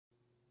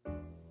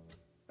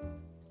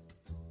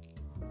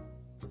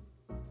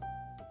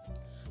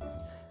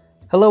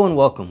Hello and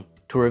welcome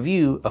to a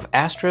review of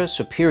Astra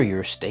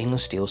Superior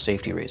Stainless Steel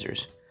Safety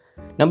Razors.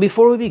 Now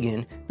before we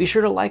begin, be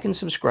sure to like and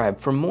subscribe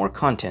for more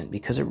content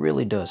because it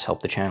really does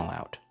help the channel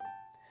out.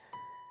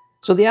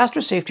 So the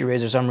Astra safety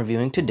razors I'm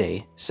reviewing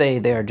today say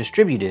they are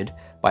distributed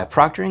by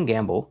Procter &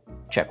 Gamble,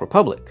 Czech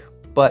Republic,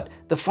 but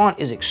the font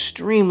is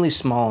extremely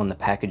small in the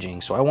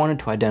packaging, so I wanted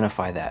to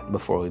identify that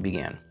before we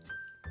began.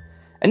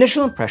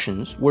 Initial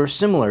impressions were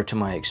similar to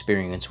my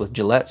experience with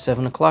Gillette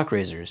 7 o'clock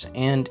razors,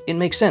 and it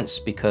makes sense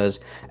because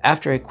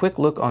after a quick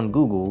look on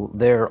Google,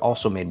 they're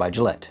also made by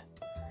Gillette.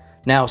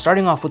 Now,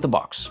 starting off with the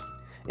box.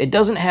 It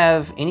doesn't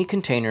have any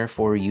container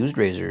for used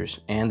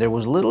razors, and there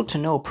was little to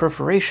no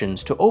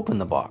perforations to open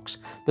the box,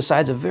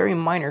 besides a very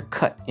minor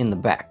cut in the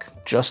back,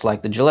 just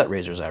like the Gillette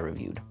razors I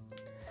reviewed.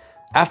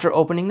 After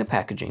opening the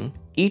packaging,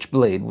 each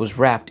blade was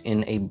wrapped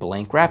in a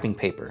blank wrapping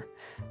paper.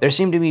 There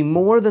seemed to be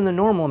more than the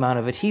normal amount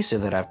of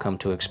adhesive that I've come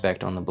to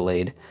expect on the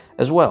blade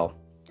as well.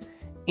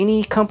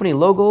 Any company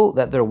logo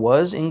that there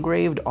was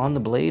engraved on the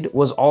blade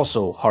was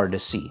also hard to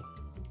see.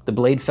 The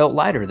blade felt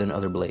lighter than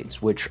other blades,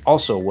 which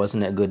also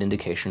wasn't a good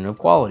indication of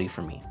quality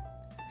for me.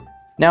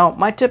 Now,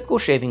 my typical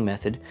shaving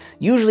method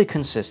usually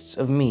consists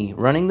of me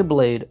running the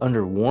blade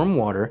under warm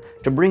water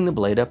to bring the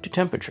blade up to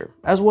temperature,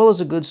 as well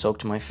as a good soak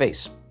to my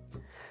face.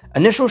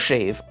 Initial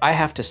shave, I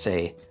have to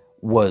say,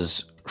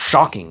 was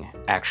shocking,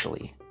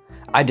 actually.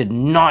 I did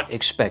not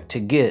expect to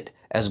get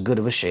as good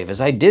of a shave as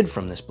I did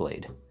from this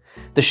blade.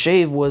 The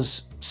shave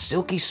was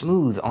silky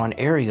smooth on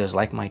areas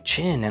like my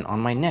chin and on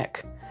my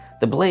neck.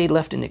 The blade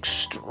left an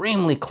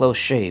extremely close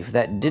shave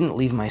that didn't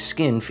leave my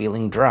skin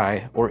feeling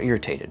dry or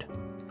irritated.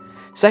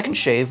 Second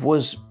shave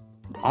was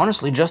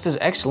honestly just as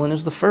excellent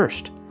as the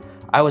first.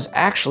 I was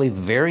actually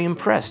very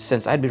impressed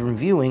since I'd been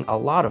reviewing a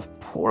lot of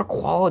poor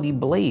quality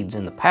blades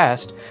in the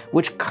past,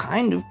 which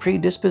kind of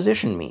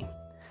predispositioned me.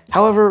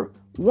 However,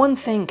 one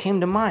thing came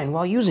to mind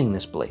while using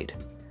this blade.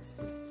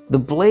 The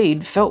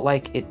blade felt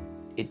like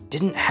it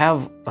didn't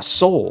have a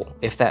soul,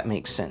 if that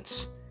makes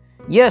sense.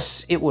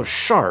 Yes, it was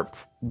sharp,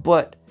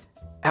 but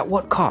at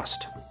what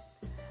cost?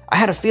 I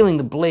had a feeling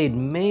the blade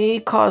may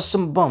cause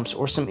some bumps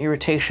or some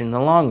irritation in the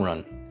long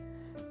run.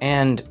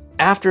 And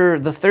after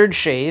the third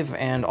shave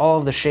and all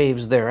of the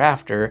shaves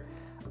thereafter,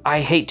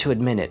 I hate to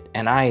admit it,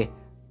 and I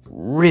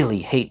really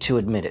hate to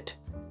admit it,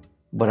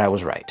 but I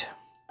was right.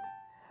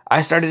 I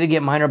started to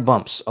get minor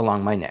bumps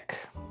along my neck.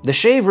 The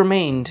shave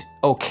remained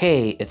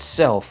okay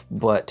itself,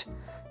 but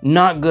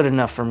not good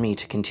enough for me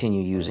to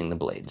continue using the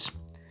blades.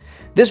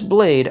 This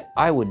blade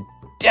I would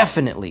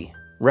definitely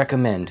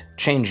recommend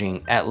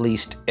changing at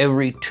least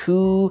every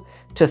 2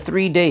 to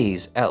 3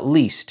 days at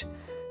least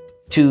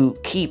to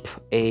keep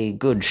a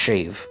good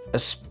shave,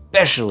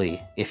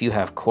 especially if you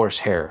have coarse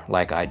hair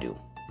like I do.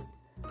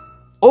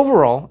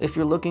 Overall, if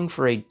you're looking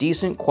for a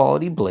decent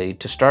quality blade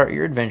to start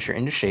your adventure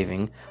into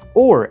shaving,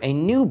 or a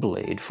new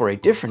blade for a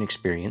different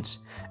experience,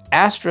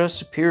 Astra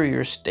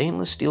Superior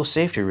Stainless Steel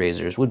Safety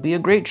Razors would be a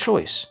great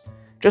choice.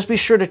 Just be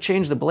sure to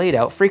change the blade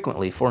out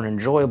frequently for an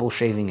enjoyable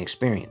shaving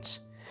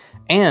experience.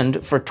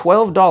 And for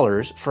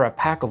 $12 for a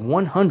pack of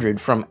 100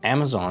 from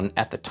Amazon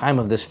at the time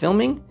of this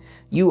filming,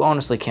 you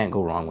honestly can't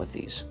go wrong with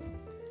these.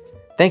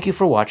 Thank you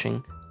for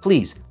watching.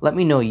 Please let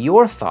me know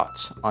your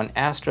thoughts on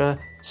Astra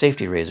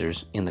safety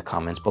razors in the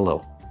comments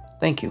below.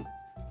 Thank you.